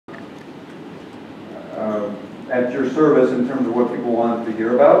at your service in terms of what people want to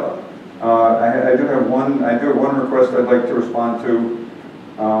hear about. I do have one request I'd like to respond to.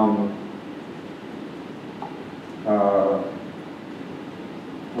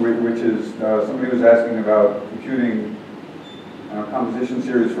 Which is somebody was asking about computing composition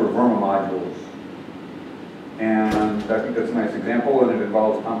series for Verma modules. And I think that's a nice example, and it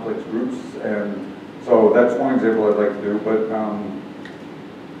involves complex groups. And so that's one example I'd like to do, but are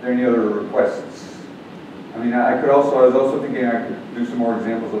there any other requests? I mean, I was also thinking I could do some more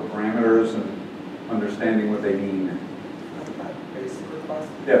examples of parameters and understanding what they mean. Basic request?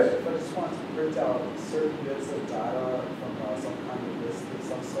 Yes. If I just want to print out certain bits of data from some kind of list of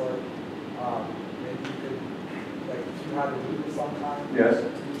some sort, maybe you could, like if you had a loop of some kind, Yes.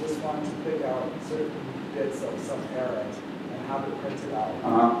 you just want to pick out certain bits of some array and have it printed out.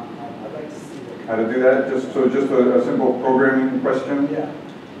 I'd like to see what how to do that. Just a simple programming question. Yeah.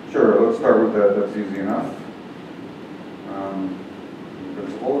 Sure. Let's start with that. That's easy enough. In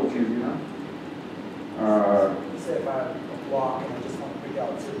principle, it's easy enough. Say if I have a block and I just want to pick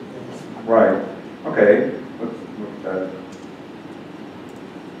out certain things. Right. Okay. Let's look at that.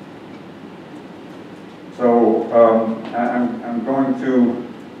 So I'm going to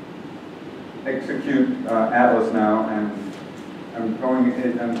execute Atlas now, and I'm going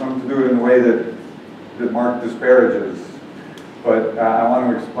to do it in a way that Mark disparages. But I want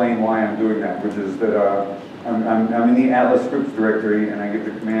to explain why I'm doing that, which is that I'm in the Atlas scripts directory, and I give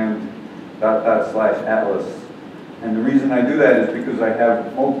the command /Atlas. And the reason I do that is because I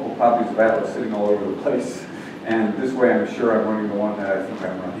have multiple copies of Atlas sitting all over the place. And this way I'm sure I'm running the one that I think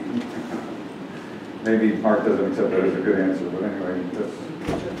I'm running. Maybe Mark doesn't accept that as a good answer, but anyway, that's...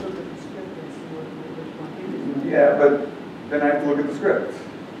 Yeah, but then I have to look at the script.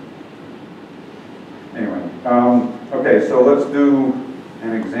 Anyway, okay, so let's do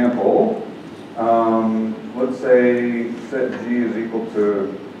an example. Let's say set G is equal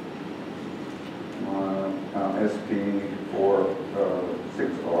to SP for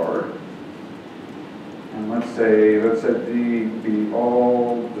 6R. And let's set D be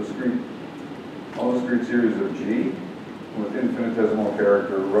all discrete series of G with infinitesimal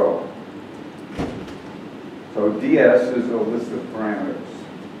character row. So DS is a list of parameters.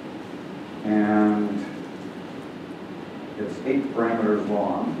 And it's 8 parameters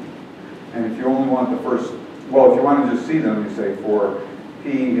long. And if you only want the first, well, if you want to just see them, you say for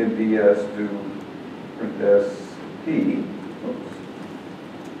P in DS do print S P. Oops.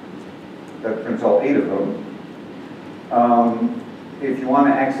 That prints all 8 of them. If you want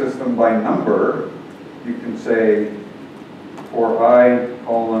to access them by number, you can say for I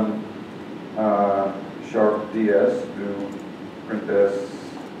colon sharp DS do print S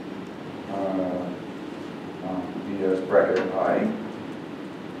DS bracket I.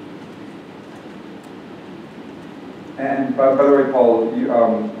 And by the way, Paul, you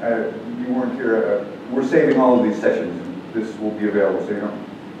weren't here. We're saving all of these sessions. This will be available, so you don't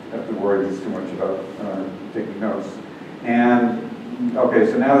have to worry too much about taking notes. And okay,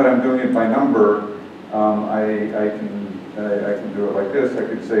 so now that I'm doing it by number, I can do it like this. I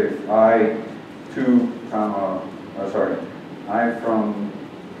could say if I from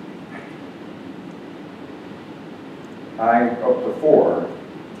I up to 4.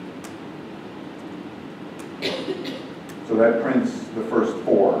 So that prints the first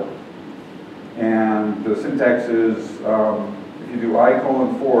 4. And the syntax is, if you do I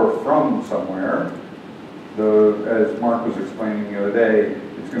colon 4 from somewhere, as Mark was explaining the other day,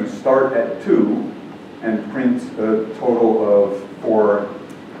 it's going to start at 2 and print a total of 4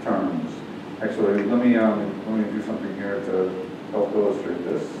 terms. Actually, let me do something here to help illustrate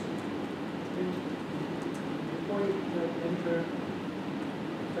this. Before you enter,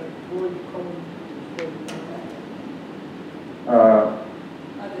 before you colon.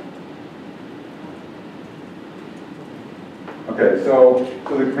 Okay, so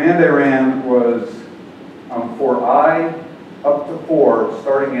the command I ran was for I up to 4,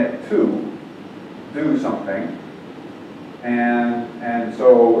 starting at 2, do something, and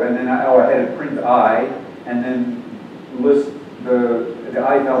then I had to print I, and then list the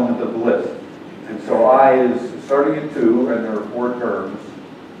I element of the list, and so I is starting at 2, and there are 4 terms,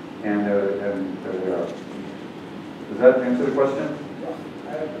 and does that answer the question? Yeah, I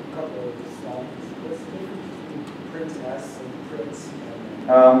have a couple of small ones. Print S and print C.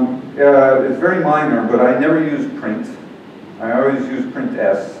 It's very minor, but I never use print. I always use print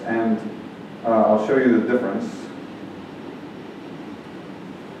S, and I'll show you the difference.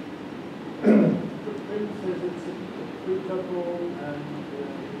 The print says it's a print tuple and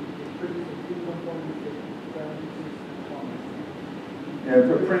it prints a 3 component parameters. Yeah,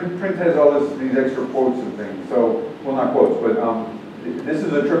 but print has all these extra quotes and things. So, well, not quotes, but this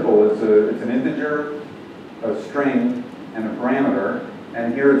is a triple. It's an integer, a string, and a parameter.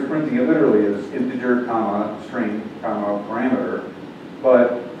 And here it's printing it literally as integer, comma, string, comma, parameter.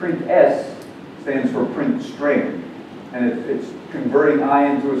 But print S stands for print string. And it's converting I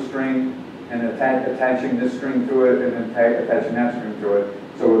into a string and attaching this string to it and then attaching that string to it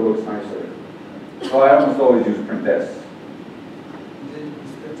so it looks nicer. So I almost always use print S. You didn't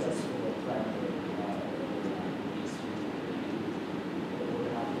use print S for the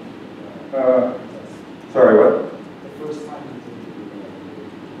parameter. Sorry, what? The first time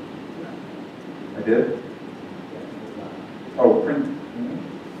you did I did? Oh, print.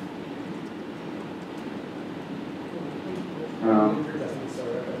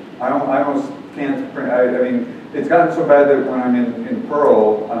 I almost can't print. I mean, it's gotten so bad that when I'm in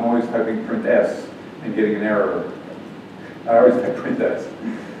Perl, I'm always typing print S and getting an error. I always type print S.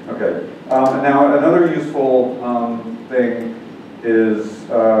 Okay. Now another useful thing is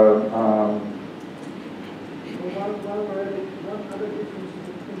While we're at it, one other difference is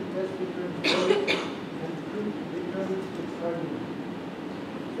that print test returns value and print returns its argument.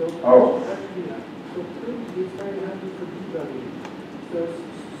 So actually, so print is very handy for debugging. So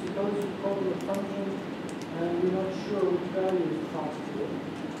suppose you call a function and you're not sure which value is passed to it,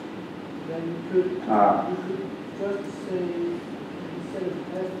 then you could just say, instead of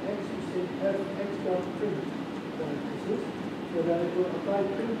fx, you say fx.print, parentheses, so that it will apply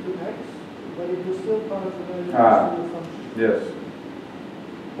print to x, but it will still pass the value to the function. yes.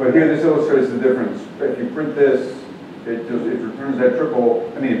 But here this illustrates the difference. If you print this, it returns that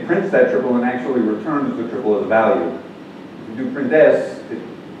triple. I mean, it prints that triple and actually returns the triple as a value. If you do print S, it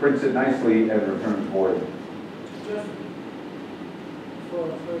prints it nicely and returns void. Just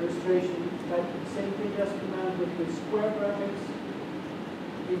for illustration, type the same thing as command with the square brackets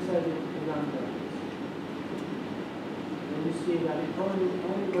inside the round brackets. And you see that it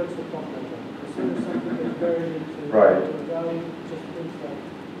only works with top like that. As soon as something is buried into Right. the value, it just prints that.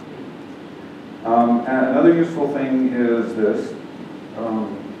 And another useful thing is this.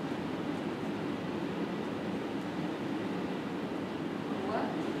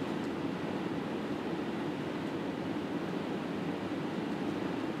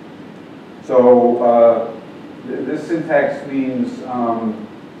 So this syntax means, oh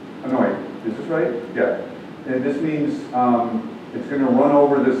no wait, is this right? Yeah. And this means it's going to run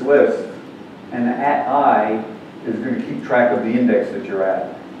over this list, and at I is going to keep track of the index that you're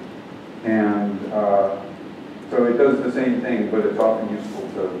at. And so it does the same thing, but it's often useful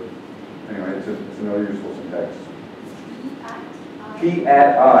to, anyway, it's another useful syntax. P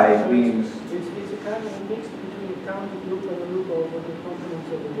at I means... It's a kind of a mix between a counted loop and a loop over the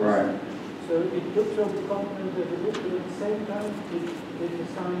components of the list. Right. So it looks over the component of the loop, but at the same time, it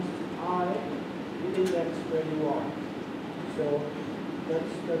assigns to I the index where you are. So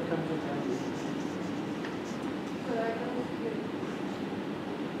that comes in handy. So that goes here.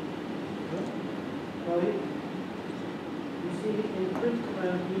 Now, you see, in print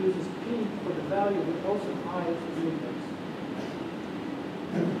command, he uses P for the value, but also I for the index.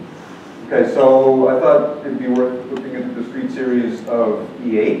 Okay, so I thought it'd be worth looking at the discrete series of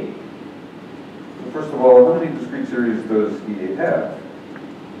E8. So first of all, how many discrete series does E8 have?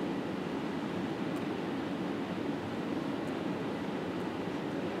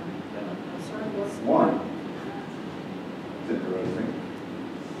 One. That's interesting.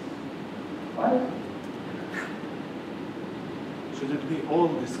 What? Should it be all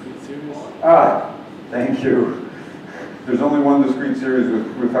discrete series? Ah, thank you. There's only one discrete series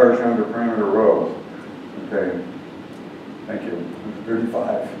with Harshounder parameter rows. Okay. Thank you.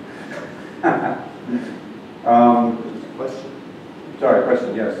 35. Question. Sorry,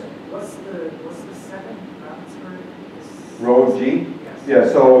 question, yes. What's the second answer? Row G? Yes. Yeah,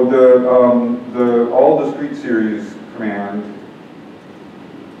 so the all discrete series command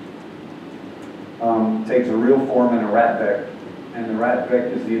takes a real form and a rat vec, and the rat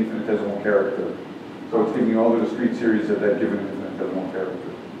vec is the infinitesimal character. So it's giving you all the discrete series of that given infinitesimal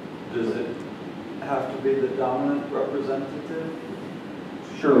character. Does it have to be the dominant representative?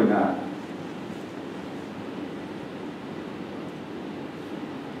 Surely not.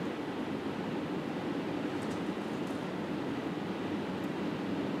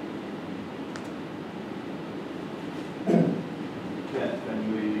 Can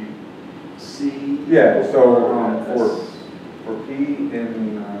we see? Yeah, so for P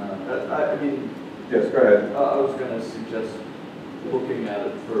in... I mean, yes, go ahead. I was going to suggest looking at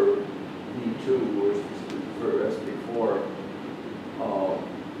it for B2 or for SP4.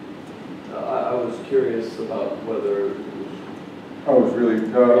 I was curious about whether Oh, it's really,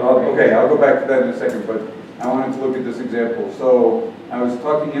 okay, I'll go back to that in a second, but I wanted to look at this example. So I was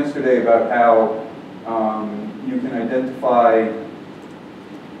talking yesterday about how you can identify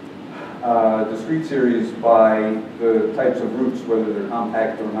discrete series by the types of roots, whether they're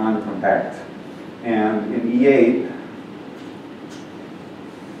compact or non-compact. And in E8,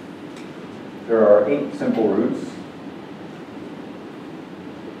 there are 8 simple roots.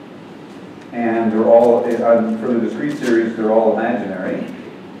 And they're all, for the discrete series, they're all imaginary.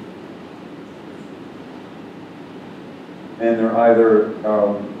 And they're either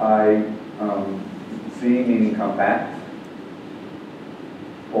IC, meaning compact,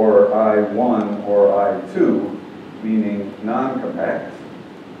 or I1 or I2, meaning non-compact.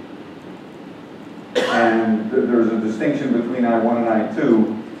 And there's a distinction between I1 and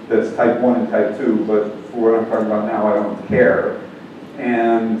I2 that's type 1 and type 2, but for what I'm talking about now, I don't care.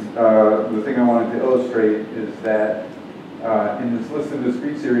 And the thing I wanted to illustrate is that in this list of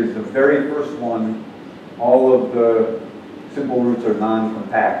discrete series, the very first one, all of the simple roots are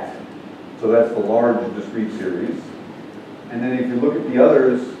non-compact. So that's the large discrete series. And then if you look at the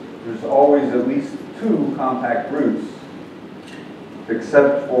others, there's always at least 2 compact roots,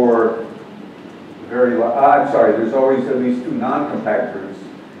 except for the very there's always at least 2 non-compact roots,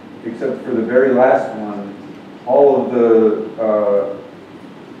 except for the very last one. All of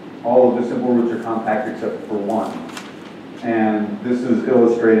the simple roots are compact except for 1. And this is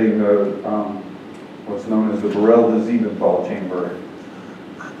illustrating the what's known as the Borel-de-Siebenthal chamber.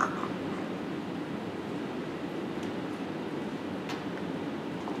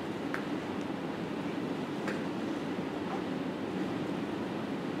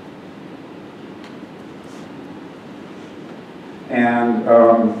 And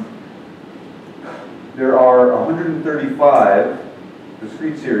there are 135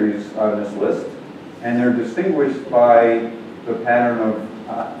 discrete series on this list, and they're distinguished by the pattern of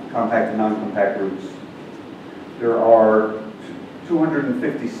compact and non-compact roots. There are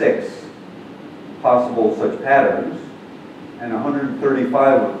 256 possible such patterns, and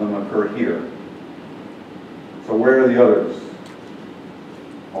 135 of them occur here. So where are the others?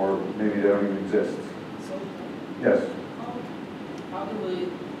 Or maybe they don't even exist. So, Yes? how do we, the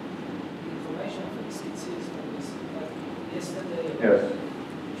information of the discrete series from this, like yesterday, Yes.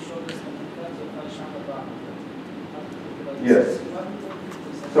 you showed us the terms of Weishaupt. Yes.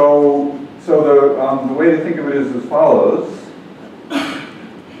 So the way to think of it is as follows.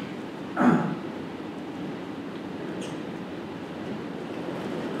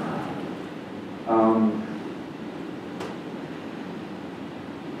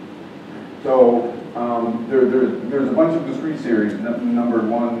 There's a bunch of discrete series, numbered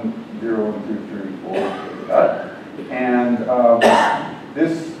 1, 0, 2, 3, 4, and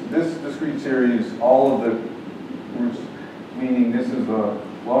this discrete series, all of the roots, meaning this is a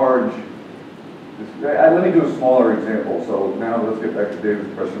large. Let me do a smaller example. So now let's get back to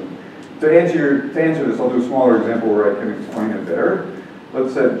David's question. To answer this, I'll do a smaller example where I can explain it better.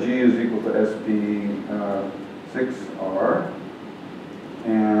 Let's set G is equal to SP6R.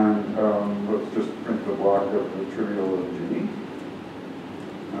 And let's just print the block of the trivial of G.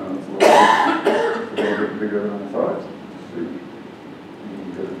 It's a little bit bigger than I thought. Let's see. You can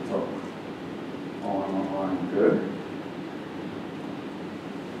get it all on one line. Good.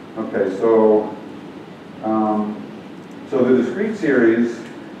 Okay, so the discrete series,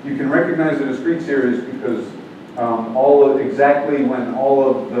 you can recognize the discrete series because exactly when all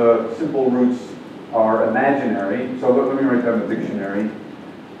of the simple roots are imaginary. So let me write down the dictionary.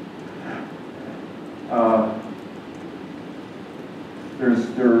 There's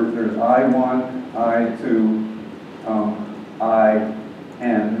I1, I2,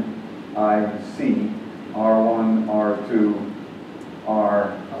 IN, IC, R1, R2,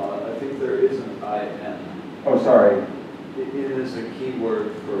 R. I think there is an IN. Oh, sorry. It is a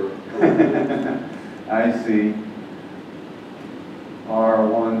keyword for. IC,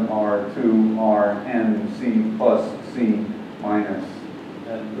 R1, R2, RN, C plus, C minus.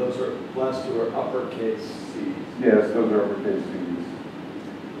 And those last 2 are uppercase C's. Yes, those are uppercase C's.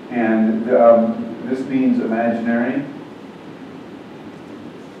 And this means imaginary,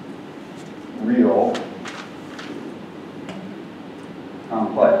 real,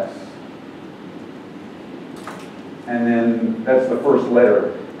 complex. And then that's the first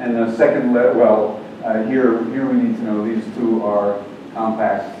letter. And the second letter, well, here we need to know these 2 are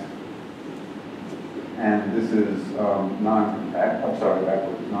compact. And this is non-compact. I'm sorry,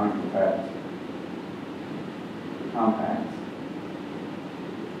 backwards. Non-compact. Compact.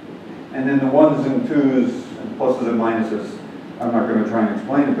 And then the 1s and 2s, and pluses and minuses, I'm not going to try and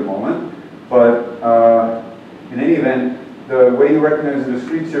explain at the moment. But in any event, the way you recognize a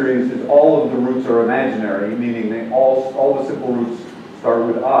discrete series is all of the roots are imaginary, meaning all the simple roots start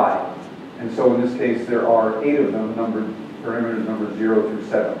with I. And so in this case, there are 8 of them, parameters numbered 0 through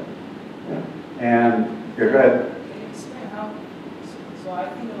 7. And, go ahead. Can you explain how, so I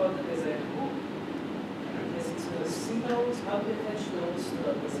think about it as a hook, as it's the symbols, how to attach those to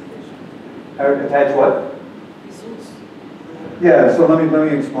the presentation. Attach what? These hooks. Yeah, so let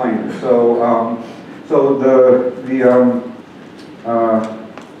me explain. So,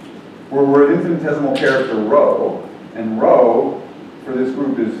 we're an infinitesimal character rho, and rho for this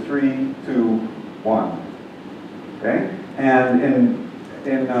group is 3, 2, 1. Okay, and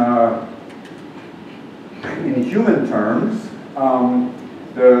in human terms,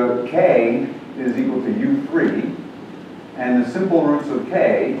 the k is equal to u3, and the simple roots of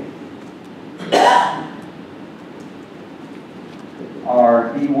k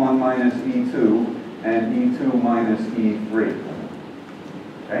are e1 minus e2 and e2 minus e3.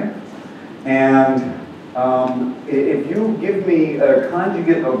 Okay? And if you give me a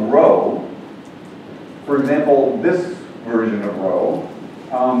conjugate of rho, for example, this version of rho,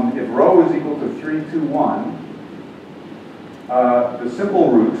 if rho is equal to 3, 2, 1, the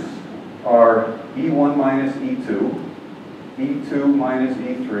simple roots are e1 minus e2, e2 minus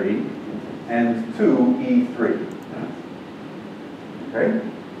e3, and 2 e3. Okay?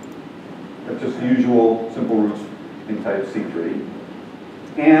 That's just the usual simple roots in type C3.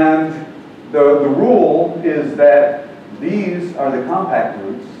 And the rule is that these are the compact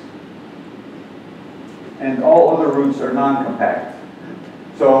roots, and all other roots are non-compact.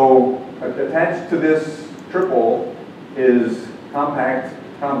 So attached to this triple is compact,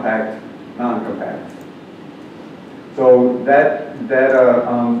 compact, non-compact. So that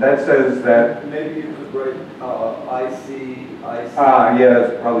says that. Maybe you could write IC. Ah, yeah,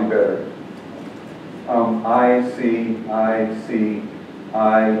 that's probably better. IC,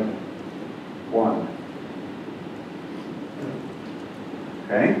 I1.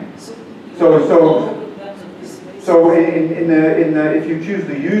 Okay. So in the if you choose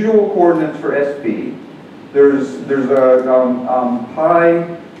the usual coordinates for SP, there's a pi.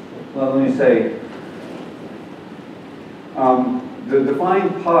 Well, let me say. Define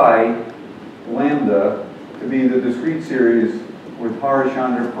pi lambda to be the discrete series with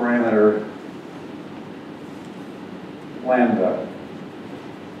Harish-Chandra parameter lambda.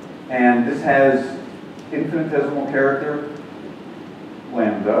 And this has infinitesimal character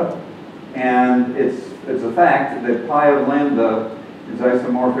lambda, and it's a fact that pi of lambda is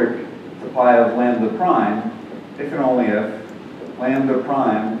isomorphic to pi of lambda prime if and only if lambda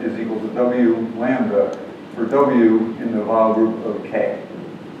prime is equal to w lambda for w in the Wahl group of k.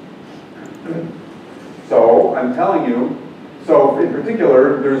 So I'm telling you, so in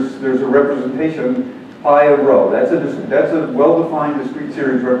particular, there's a representation pi of rho. That's a well-defined discrete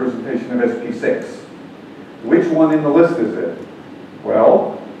series representation of SP6. Which one in the list is it?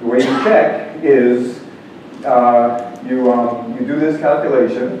 Well, the way you check is you do this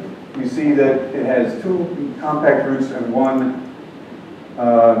calculation. You see that it has 2 compact roots and 1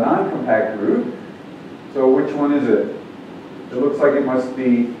 non-compact root. So which one is it? It looks like it must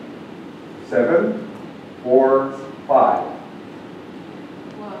be 7 or 5.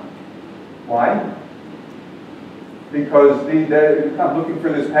 Why? Because I'm looking for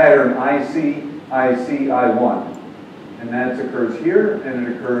this pattern IC, I1. And that occurs here and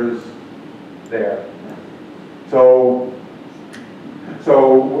it occurs there. So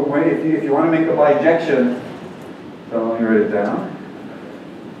if you want to make a bijection, so let me write it down.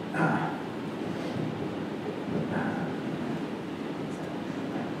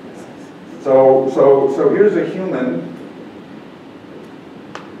 So here's a human.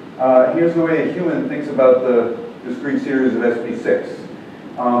 Here's the way a human thinks about the discrete series of SP6.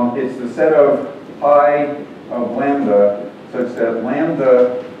 It's the set of pi of lambda such that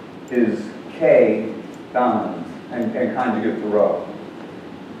lambda is k dominant and conjugate to rho.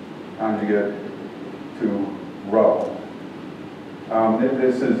 Conjugate to rho.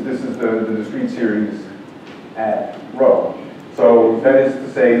 This is the discrete series at rho. So that is to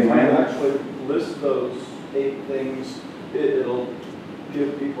say, if you actually list those 8 things, it'll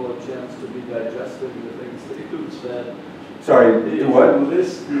give people a chance to be digesting the things that you said. Sorry, do what? If you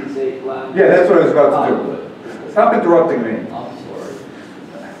list these 8 lambdas. Yeah, that's what I was about to do. Stop interrupting me. I'm sorry.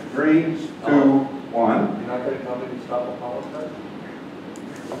 3, 2, 1. You're not going to come in and stop apologizing?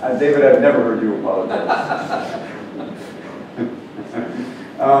 David, I've never heard you apologize.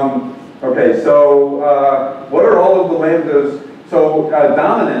 Okay, so what are all of the lambdas? So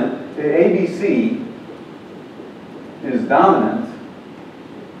dominant, ABC is dominant,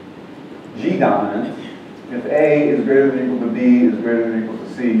 G dominant, if A is greater than or equal to B is greater than or equal to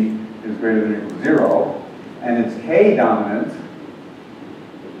C is greater than or equal to 0, and it's K dominant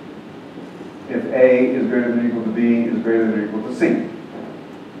if A is greater than or equal to B is greater than or equal to C.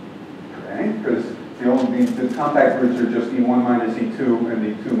 Okay, because the compact roots are just E1 minus E2 and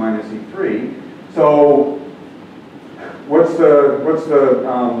E2 minus E3. So what's the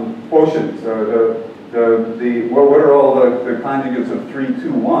quotient? What are all the conjugates of 3,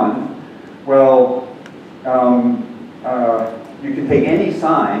 2, 1? Well, you can take any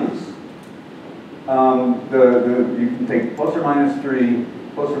signs. You can take plus or minus 3,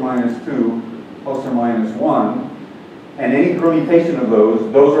 plus or minus 2, plus or minus 1, and any permutation of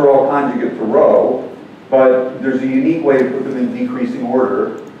those are all conjugate to rho, but there's a unique way to put them in decreasing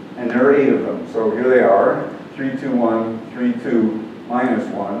order, and there are 8 of them. So here they are, 3, 2, 1, 3, 2, minus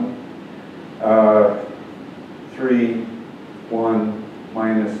 1, 3, 1,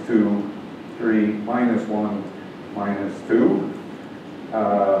 minus 2, 3, minus 1, minus 2,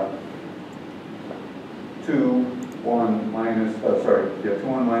 2, 1, minus, 2,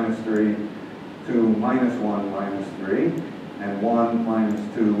 1, minus 3, 2, minus 1, minus 3, and 1, minus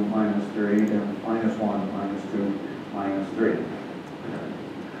 2, minus 3, and minus 1, minus 2, minus 3.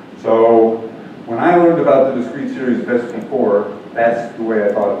 So when I learned about the discrete series of SP4, that's the way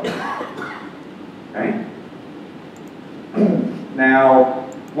I thought of it. Okay? Now,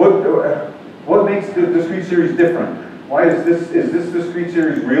 what makes the discrete series different? Why is this discrete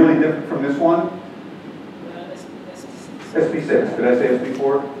series really different from this one? SP6. Did I say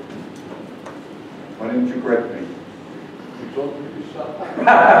SP4? Why didn't you correct me? You told me to shut up.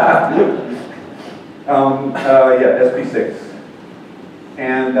 Yeah, SP6.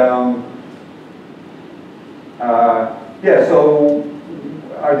 And yeah, so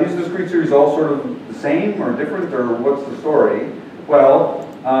are these discrete series all sort of the same or different, or what's the story? Well,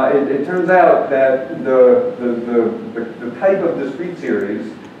 it turns out that the type of discrete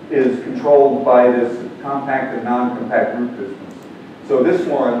series is controlled by this compact and non-compact root distance. So this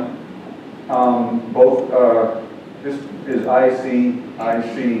one, this is IC,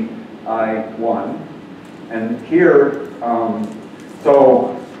 I1, and here,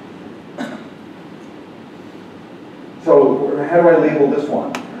 so how do I label this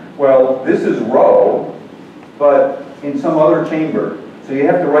one? Well, this is rho, but in some other chamber. So you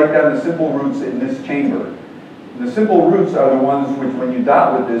have to write down the simple roots in this chamber. And the simple roots are the ones which, when you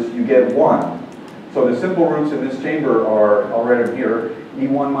dot with this, you get 1. So the simple roots in this chamber are, I'll write them here,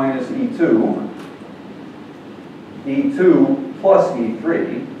 E1 minus E2, E2 plus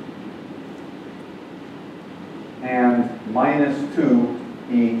E3, and minus 2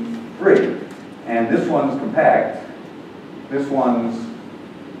 E3. And this one's compact, this one's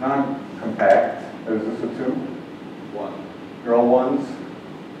non-compact. Is this a 2? 1. They're all 1s.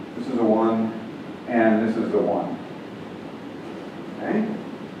 This is a 1, and this is a 1. Okay?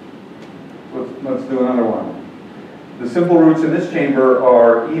 Let's do another one. The simple roots in this chamber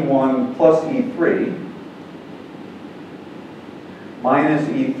are E1 plus E3, minus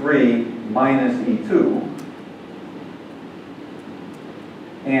E3 minus E2,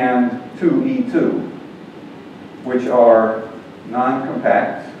 and 2E2, which are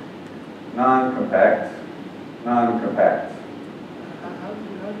non-compact, non-compact, non-compact. How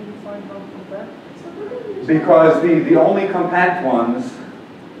do you find non-compact? Because the only compact ones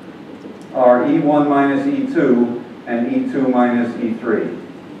are E1 minus E2 and E2 minus E3.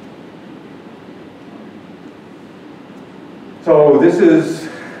 So this is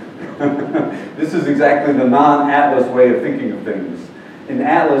this is exactly the non-Atlas way of thinking of things. In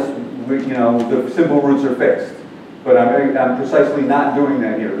Atlas, the simple roots are fixed, but I'm precisely not doing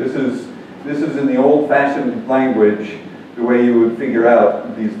that here. This is in the old-fashioned language, the way you would figure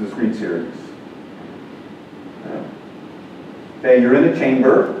out these discrete series. Okay, you're in a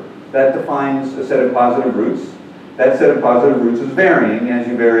chamber. That defines a set of positive roots. That set of positive roots is varying as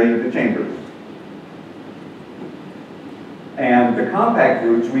you vary the chambers. And the compact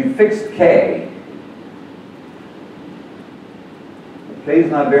roots, we fixed K. K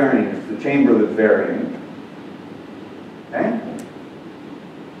is not varying, it's the chamber that's varying. Okay?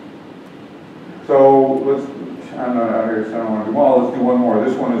 So let's, I don't want to do them all, let's do one more.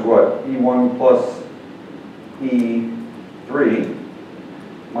 This one is what? E1 plus E3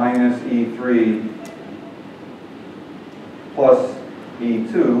 minus E3 plus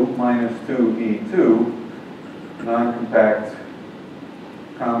E2 minus 2E2, non-compact,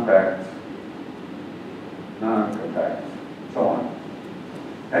 compact, non-compact, so on.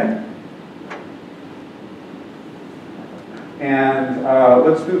 Okay? And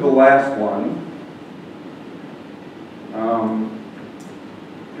let's do the last one.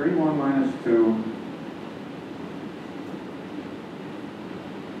 3, 1 minus 2,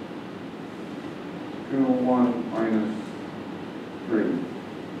 2, 1, minus 3.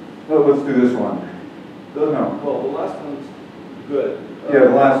 Well, let's do this one. No. Well, the last one's good. Yeah, the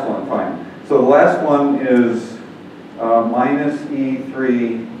last one, fine. So the last one is minus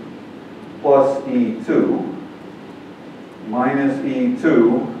E3 plus E2 minus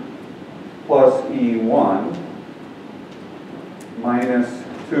E2 plus E1 minus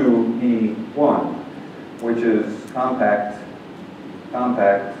 2E1, which is compact,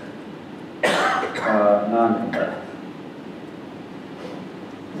 non-compact.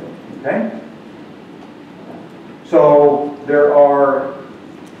 Okay? So there are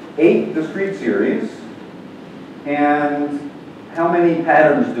 8 discrete series, and how many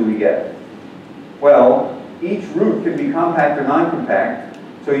patterns do we get? Well, each root can be compact or non-compact,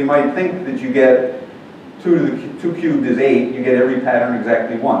 so you might think that you get 2 to the 2 cubed is 8, you get every pattern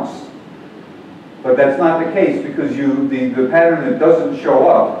exactly once. But that's not the case, because the pattern that doesn't show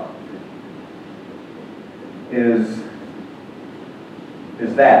up is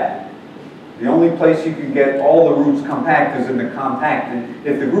that. The only place you can get all the roots compact is in the compact. And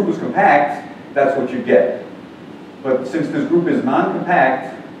if the group is compact, that's what you get. But since this group is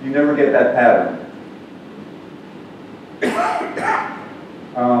non-compact, you never get that pattern.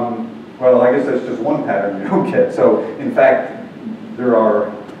 Well, I guess that's just one pattern you don't get. So, in fact, there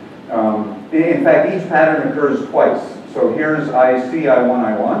are, in fact, each pattern occurs twice. So here's IC, I1,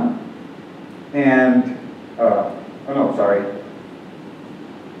 I1. And, oh no, sorry.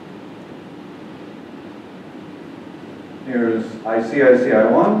 Here's IC,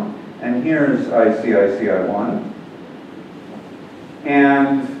 I1, and here's IC, I1.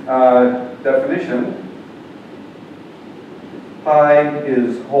 And definition, pi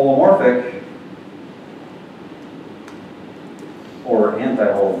is holomorphic, or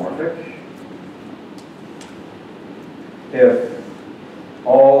anti-holomorphic, if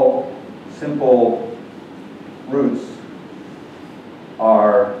all simple roots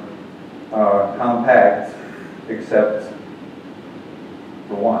are compact except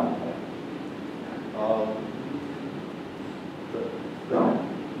for one.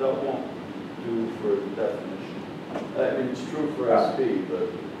 That won't do for definition. I mean, it's true for SP, but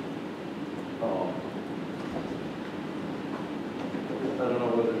I don't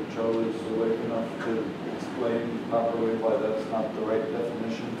know whether Joe is awake enough to explain properly why that's not the right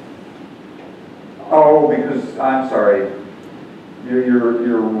definition. Oh, because I'm sorry,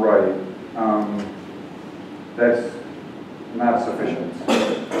 you're right. That's not sufficient.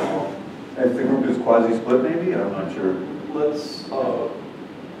 If the group is quasi-split, maybe? I'm not sure. Let's,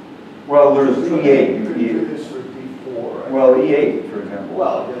 well, there's E8. you could do this for D4. Right? Well, E8, for example.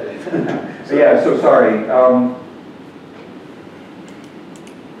 Well, yeah. So, yeah, so sorry.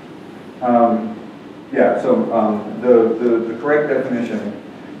 Yeah, so the correct definition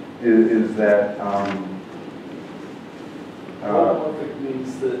is that holomorphic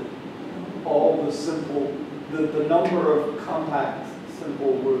means that all the simple, the number of compact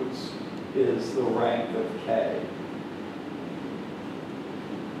simple roots is the rank of K.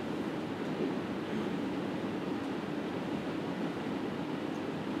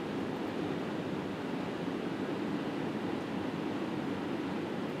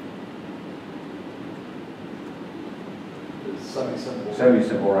 It's semi-simple.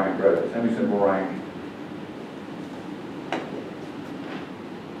 semi-simple rank, right? Semi-simple rank.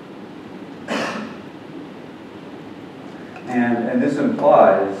 And this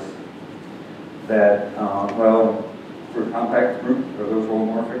implies that, well, for a compact group, are those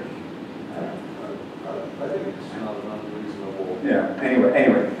holomorphic? I think it's not an unreasonable. Yeah,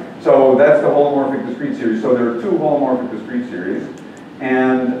 anyway. So that's the holomorphic discrete series. So there are 2 holomorphic discrete series.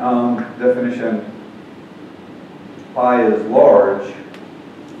 And definition, pi is large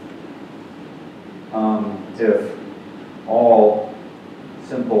if all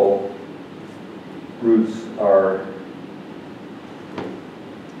simple roots are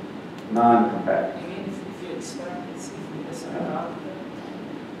non-compact. I mean, if you expand it, if you miss a part,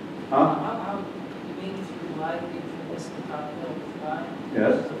 Huh? how you mean if you like if you miss the part of pi?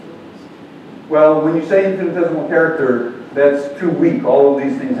 Yes. Well, when you say infinitesimal character, that's too weak. All of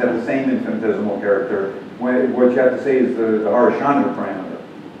these things have the same infinitesimal character. What you have to say is the Hara-Chandra parameter.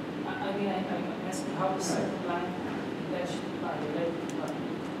 I mean, I'm asking how the second line attached to pi, related to pi.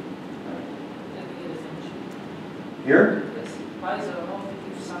 Let me get a definition. Here? Yes, pi is a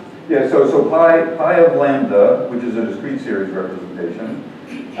holomorphic if something. Yeah, so pi of lambda, which is a discrete series representation,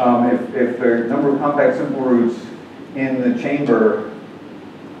 if the number of compact simple roots in the chamber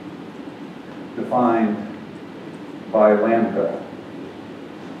defined by lambda.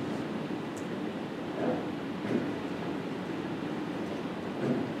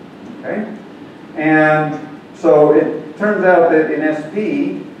 Okay? And so it turns out that in SP,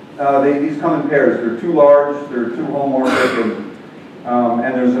 these come in pairs. They're too large, they're too homomorphic,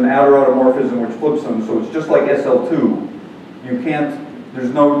 and there's an outer automorphism which flips them, so it's just like SL2. You can't,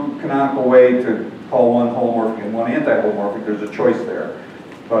 there's no canonical way to call one holomorphic and one anti-holomorphic. There's a choice there.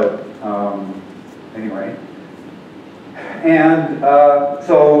 But anyway. And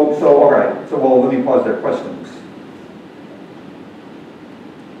so all right. So, well, let me pause there. Questions?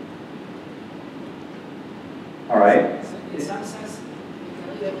 All right. So in some sense,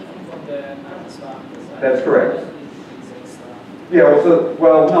 you can learn from the Atlas one. That's correct. Yeah,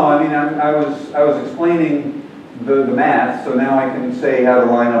 well, no, I mean, I was explaining the math, so now I can say how to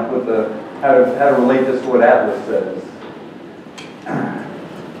line up with the, how to relate this to what Atlas says.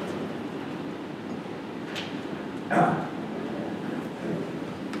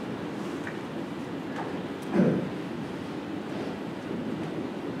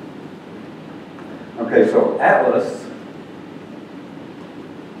 Okay, so Atlas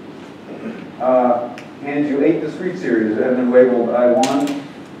hands you 8 discrete series and then labeled I1,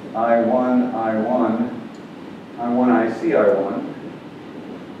 I1, I1, I1, IC, I1,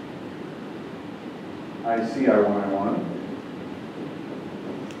 IC, I1, I1,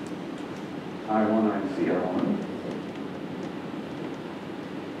 I1, IC, I1,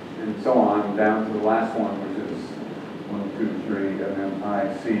 and so on down to the last one, which is 1, 2, 3, and then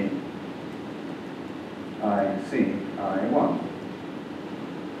IC, I1.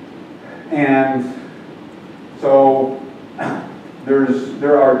 And so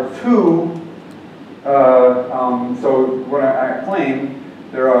there are two, so what I claim,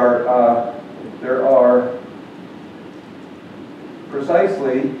 there are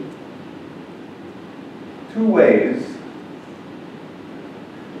precisely 2 ways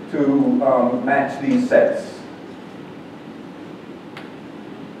to match these sets.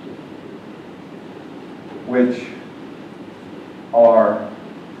 Which are,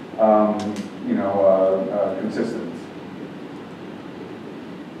 consistent.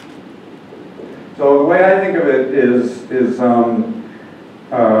 So the way I think of it is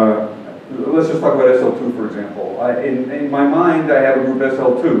let's just talk about SL2 for example. In my mind, I have a group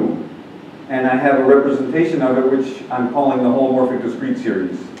SL2, and I have a representation of it which I'm calling the holomorphic discrete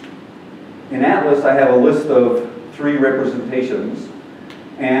series. In Atlas, I have a list of 3 representations,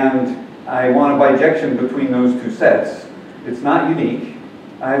 and I want a bijection between those 2 sets. It's not unique.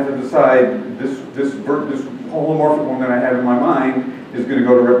 I have to decide this holomorphic one that I have in my mind is going to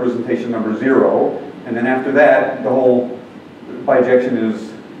go to representation number 0, and then after that, the whole bijection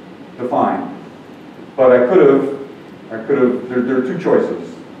is defined. But I could have, there are 2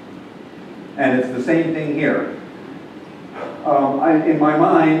 choices. And it's the same thing here. In my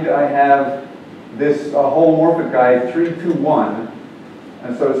mind, I have this holomorphic guy, 3, 2, 1.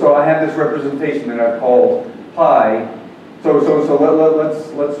 And so I have this representation that I've called pi. So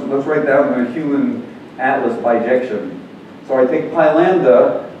let's write down the human Atlas bijection. So I take pi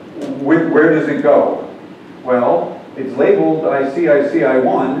lambda. Where does it go? Well, it's labeled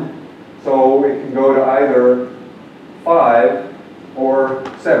IC1, so it can go to either 5 or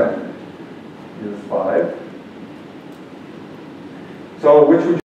 7. Here's 5. So which would you